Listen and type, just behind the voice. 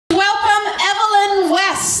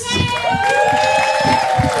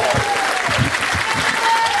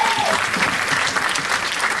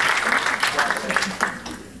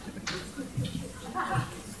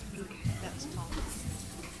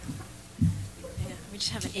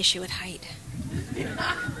just have an issue with height.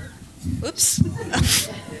 Oops.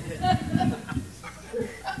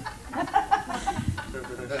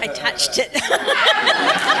 I touched it.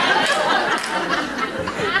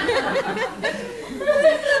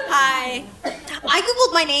 Hi. I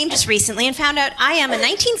Googled my name just recently and found out I am a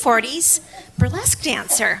 1940s burlesque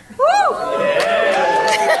dancer.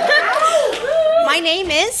 My name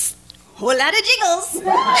is Whole Lotta Jiggles.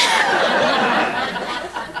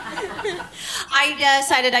 I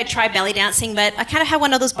decided I'd try belly dancing, but I kind of have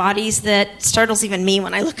one of those bodies that startles even me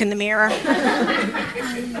when I look in the mirror.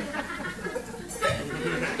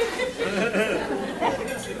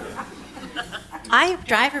 I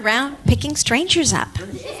drive around picking strangers up.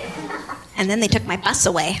 And then they took my bus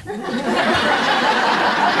away.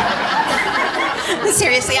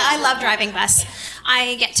 Seriously, I love driving bus.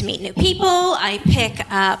 I get to meet new people, I pick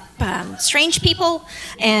up strange people,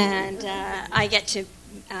 and I get to...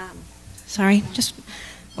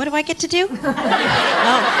 what do I get to do? Oh.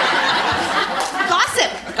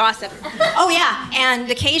 Gossip. Oh, yeah, and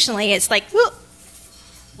occasionally it's like, whoop,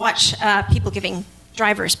 watch people giving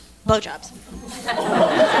drivers blowjobs.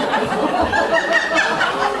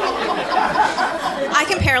 I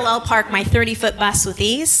can parallel park my 30-foot bus with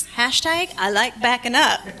ease. Hashtag, I like backing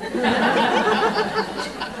up.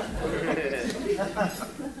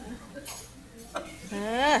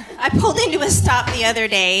 I pulled into a stop the other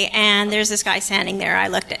day, and there's this guy standing there. I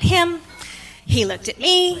looked at him, he looked at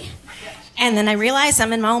me, and then I realized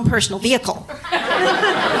I'm in my own personal vehicle.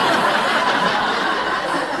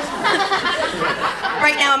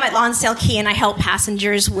 Right now I'm at Lonsdale Quay, and I help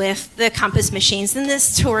passengers with the compass machines. And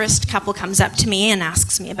this tourist couple comes up to me and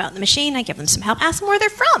asks me about the machine. I give them some help, ask them where they're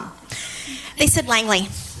from. They said Langley.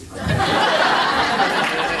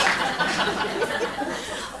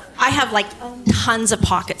 I have like tons of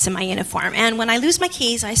pockets in my uniform, and when I lose my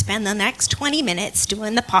keys, I spend the next 20 minutes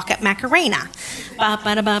doing the pocket Macarena. Oh,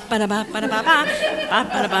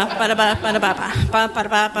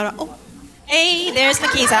 hey, there's my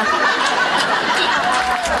keys.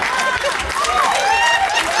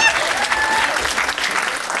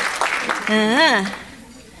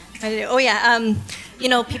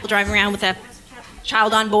 People driving around with a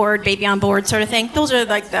child on board, baby on board sort of thing. Those are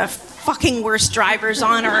like the fucking worst drivers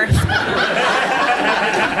on earth.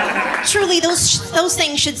 Truly, those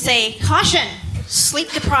things should say, caution,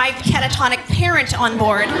 sleep-deprived catatonic parent on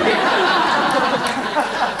board.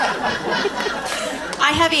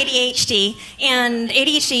 I have ADHD, and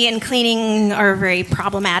ADHD and cleaning are very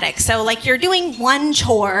problematic. So, like, you're doing one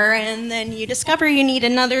chore, and then you discover you need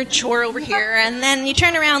another chore over here, and then you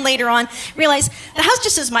turn around later on, realize the house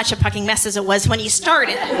just as much a fucking mess as it was when you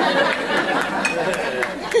started.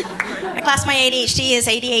 I class my ADHD as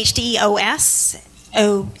ADHD-OS.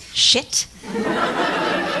 Oh, shit.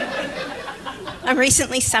 I'm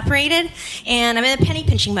recently separated, and I'm in a penny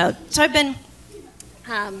pinching mode. So I've been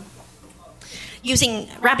using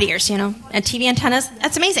rabbit ears, and TV antennas.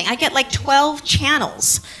 That's amazing. I get like 12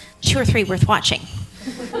 channels, 2 or 3 worth watching.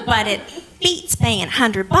 But it beats paying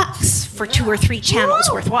 $100 for 2 or 3 channels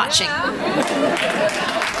worth watching.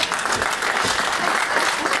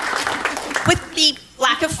 With the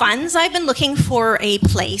lack of funds, I've been looking for a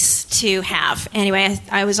place to have. Anyway,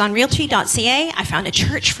 I was on realty.ca. I found a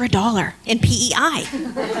church for $1 in PEI.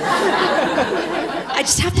 I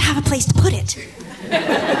just have to have a place to put it.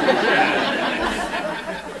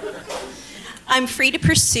 I'm free to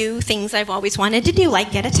pursue things I've always wanted to do,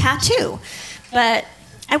 like get a tattoo. But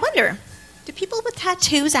I wonder, do people with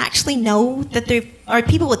tattoos actually know that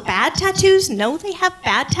people with bad tattoos know they have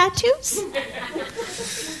bad tattoos?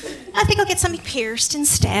 I think I'll get something pierced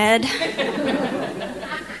instead.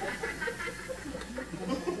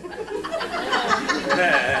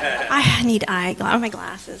 I need my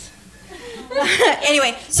glasses.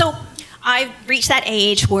 Anyway, so I've reached that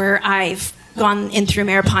age where I've gone in through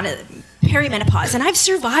perimenopause, and I've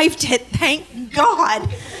survived it, thank God.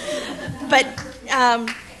 But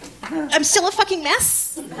I'm still a fucking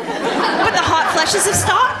mess. But the hot flushes have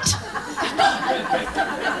stopped.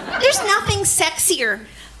 There's nothing sexier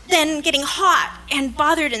than getting hot and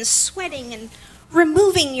bothered and sweating and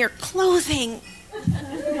removing your clothing.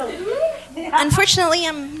 Unfortunately,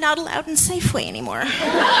 I'm not allowed in Safeway anymore.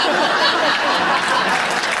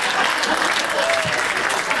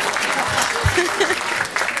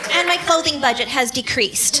 And my clothing budget has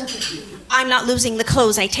decreased. I'm not losing the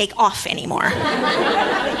clothes I take off anymore.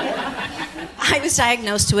 I was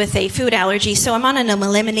diagnosed with a food allergy, so I'm on an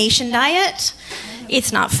elimination diet.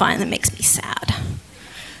 It's not fun. It makes me sad.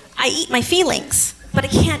 I eat my feelings, but I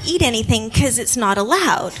can't eat anything because it's not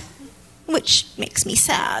allowed, which makes me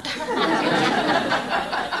sad.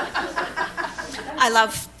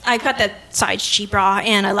 I've got the side G bra,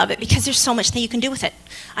 and I love it because there's so much that you can do with it.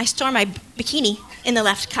 I store my bikini in the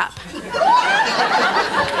left cup.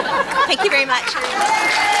 Thank you very much.